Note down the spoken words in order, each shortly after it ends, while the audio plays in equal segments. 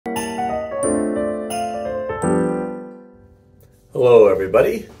Hello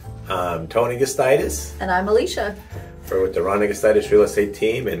everybody, I'm Tony Gustitis. And I'm Alicia. We're with the Ron Gustitis Real Estate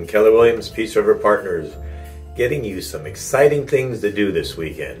Team and Keller Williams Peace River Partners, getting you some exciting things to do this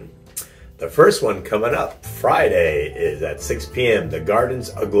weekend. The first one coming up Friday is at 6 p.m. The Gardens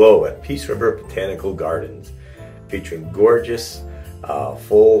Aglow at Peace River Botanical Gardens, featuring gorgeous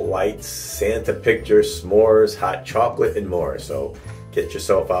full lights, Santa pictures, s'mores, hot chocolate, and more. So get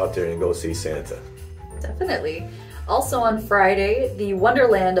yourself out there and go see Santa. Definitely. Also on Friday, the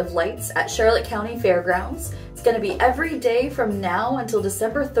Wonderland of Lights at Charlotte County Fairgrounds. It's going to be every day from now until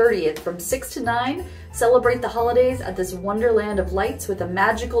December 30th from 6 to 9. Celebrate the holidays at this Wonderland of Lights with a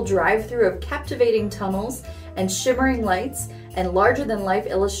magical drive-through of captivating tunnels and shimmering lights and larger-than-life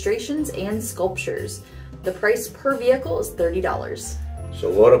illustrations and sculptures. The price per vehicle is $30. So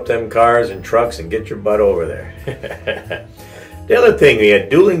load up them cars and trucks and get your butt over there. The other thing, we had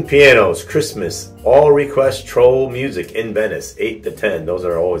Dueling Pianos, Christmas, all request Troll Music in Venice, 8 to 10. Those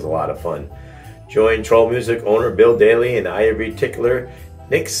are always a lot of fun. Join Troll Music owner Bill Daly and Ivory Tickler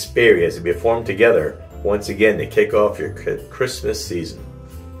Nick Sperry as they perform together once again to kick off your Christmas season.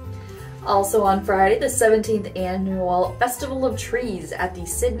 Also on Friday, the 17th Annual Festival of Trees at the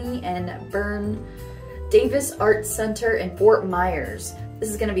Sidney and Byrne Davis Arts Center in Fort Myers. This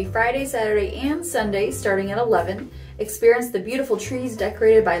is going to be Friday, Saturday, and Sunday starting at 11. Experience the beautiful trees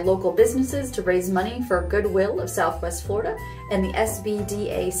decorated by local businesses to raise money for Goodwill of Southwest Florida and the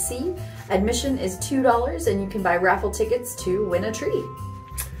SBDAC. Admission is $2 and you can buy raffle tickets to win a tree.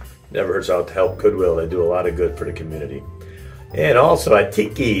 Never hurts out to help Goodwill. They do a lot of good for the community. And also at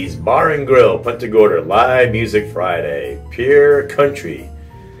Tiki's Bar and Grill, Punta Gorda, live music Friday, Pure Country.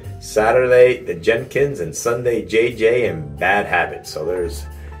 Saturday, the Jenkins, and Sunday, JJ and Bad Habits. So there's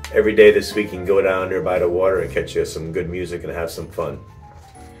every day this week you can go down there by the water and catch you some good music and have some fun.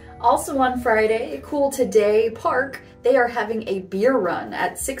 Also on Friday, Cool Today Park, they are having a beer run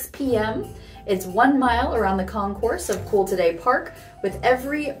at 6 p.m. It's 1 mile around the concourse of Cool Today Park. With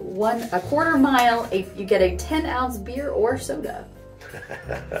every a quarter mile, you get a 10-ounce beer or soda.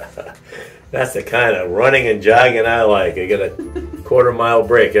 That's the kind of running and jogging I like. I get a quarter-mile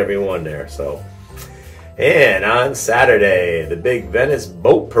break every one there. So, and on Saturday, the big Venice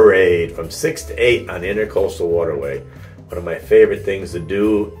Boat Parade from 6 to 8 on the Intercoastal Waterway. One of my favorite things to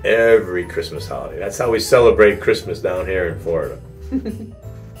do every Christmas holiday. That's how we celebrate Christmas down here in Florida.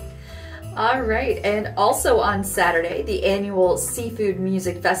 All right, and also on Saturday, the annual Seafood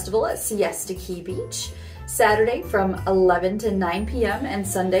Music Festival at Siesta Key Beach. Saturday from 11 to 9 p.m. and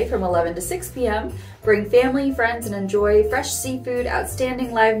Sunday from 11 to 6 p.m. Bring family, friends, and enjoy fresh seafood,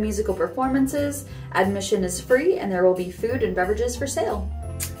 outstanding live musical performances. Admission is free, and there will be food and beverages for sale.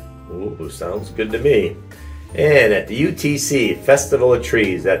 Ooh, sounds good to me. And at the UTC Festival of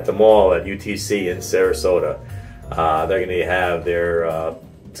Trees at the mall at UTC in Sarasota, they're going to have their,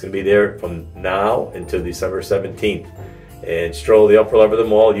 it's going to be there from now until December 17th. And stroll the upper level of the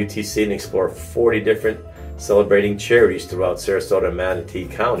mall, UTC, and explore 40 different celebrating charities throughout Sarasota and Manatee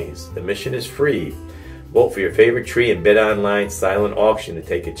counties. The mission is free. Vote for your favorite tree and bid online silent auction to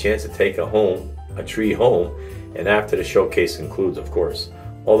take a chance to take a tree home, and after the showcase concludes, of course.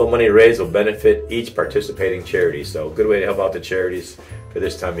 All the money raised will benefit each participating charity. So good way to help out the charities for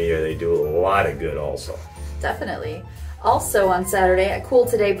this time of year. They do a lot of good also. Definitely. Also on Saturday at Cool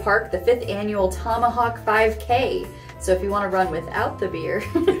Today Park, the 5th Annual Tomahawk 5K. So if you want to run without the beer,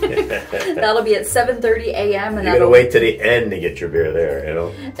 that'll be at 7:30 a.m. and you gotta wait to the end to get your beer there, you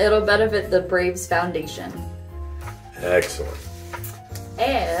know. It'll benefit the Braves Foundation. Excellent.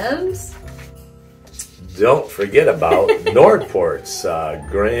 And don't forget about Northport's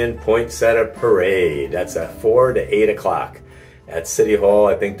Grand Poinsettia Parade. That's at 4 to 8 o'clock at City Hall.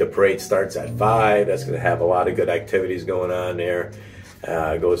 I think the parade starts at 5. That's going to have a lot of good activities going on there.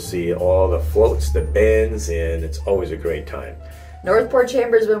 Go see all the floats, the bands, and it's always a great time. Northport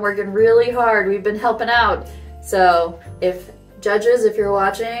Chamber's been working really hard. We've been helping out. So if judges, if you're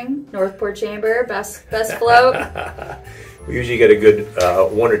watching, Northport Chamber, best float. We usually get a good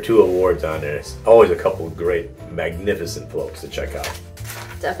 1 or 2 awards on there. It's always a couple of great, magnificent floats to check out.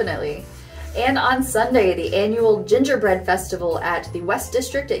 Definitely. And on Sunday, the annual Gingerbread Festival at the West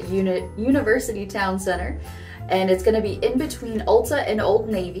District at University Town Center. And it's going to be in between Ulta and Old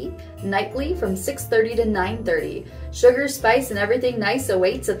Navy, nightly from 6:30 to 9:30. Sugar, spice, and everything nice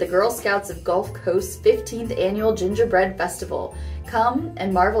awaits at the Girl Scouts of Gulf Coast's 15th Annual Gingerbread Festival. Come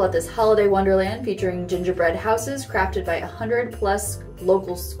and marvel at this holiday wonderland featuring gingerbread houses crafted by 100+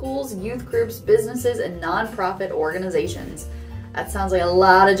 local schools, youth groups, businesses, and non-profit organizations. That sounds like a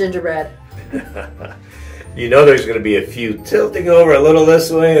lot of gingerbread. You know there's going to be a few tilting over a little this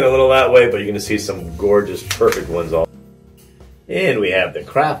way and a little that way, but you're going to see some gorgeous, perfect ones all. And we have the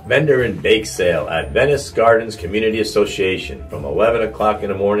Craft Vendor and Bake Sale at Venice Gardens Community Association from 11 o'clock in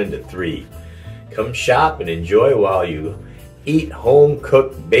the morning to 3. Come shop and enjoy while you eat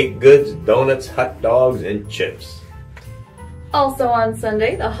home-cooked baked goods, donuts, hot dogs, and chips. Also on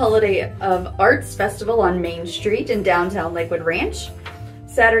Sunday, the Holiday of Arts Festival on Main Street in downtown Lakewood Ranch.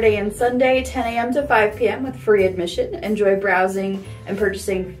 Saturday and Sunday, 10 a.m. to 5 p.m. with free admission. Enjoy browsing and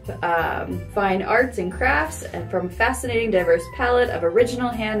purchasing fine arts and crafts from a fascinating, diverse palette of original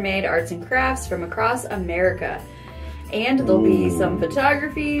handmade arts and crafts from across America. And there'll be some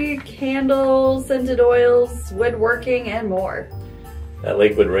photography, candles, scented oils, woodworking, and more. That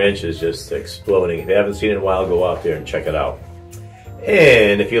Lakewood Ranch is just exploding. If you haven't seen it in a while, go out there and check it out.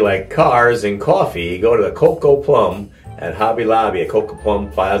 And if you like cars and coffee, go to the Coco Plum at Hobby Lobby at Coco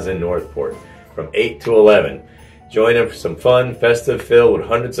Plum Plaza in Northport from 8 to 11. Join them for some fun, festive filled with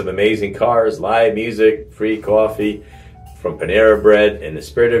hundreds of amazing cars, live music, free coffee from Panera Bread. In the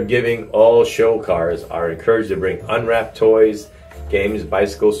spirit of giving, all show cars are encouraged to bring unwrapped toys, games,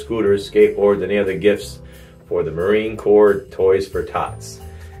 bicycles, scooters, skateboards, and any other gifts for the Marine Corps Toys for Tots.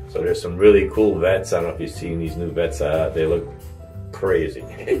 So there's some really cool vets. I don't know if you've seen these new vets. They look crazy.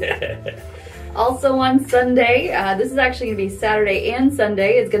 Also on Sunday, this is actually going to be Saturday and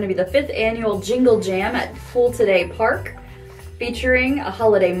Sunday, it's going to be the 5th annual Jingle Jam at Pool Today Park, featuring a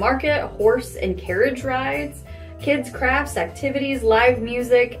holiday market, horse and carriage rides, kids crafts, activities, live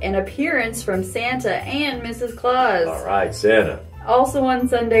music, and appearance from Santa and Mrs. Claus. All right, Santa. Also on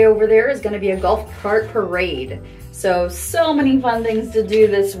Sunday over there is going to be a golf cart parade. So many fun things to do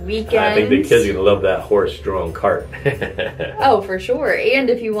this weekend. I think the kids are going to love that horse-drawn cart. Oh, for sure. And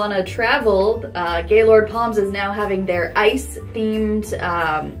if you want to travel, Gaylord Palms is now having their ice-themed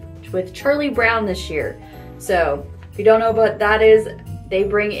with Charlie Brown this year. So if you don't know what that is, they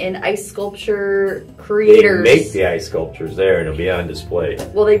bring in ice sculpture creators. They make the ice sculptures there and it'll be on display.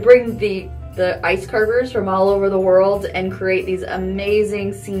 Well, they bring the ice carvers from all over the world and create these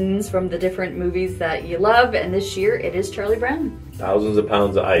amazing scenes from the different movies that you love, and this year it is Charlie Brown. Thousands of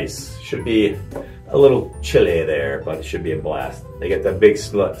pounds of ice. Should be a little chilly there, but it should be a blast. They get that big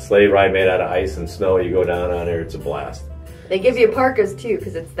sleigh ride made out of ice and snow. You go down on there, it's a blast. They give you parkas too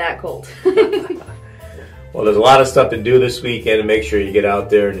because it's that cold. Well, there's a lot of stuff to do this weekend, and make sure you get out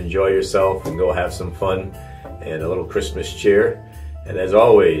there and enjoy yourself and go have some fun and a little Christmas cheer. And as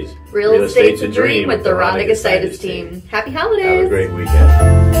always, Real estate's a dream with the Ron DeGustitis team. Happy holidays! Have a great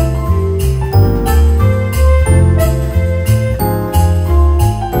weekend.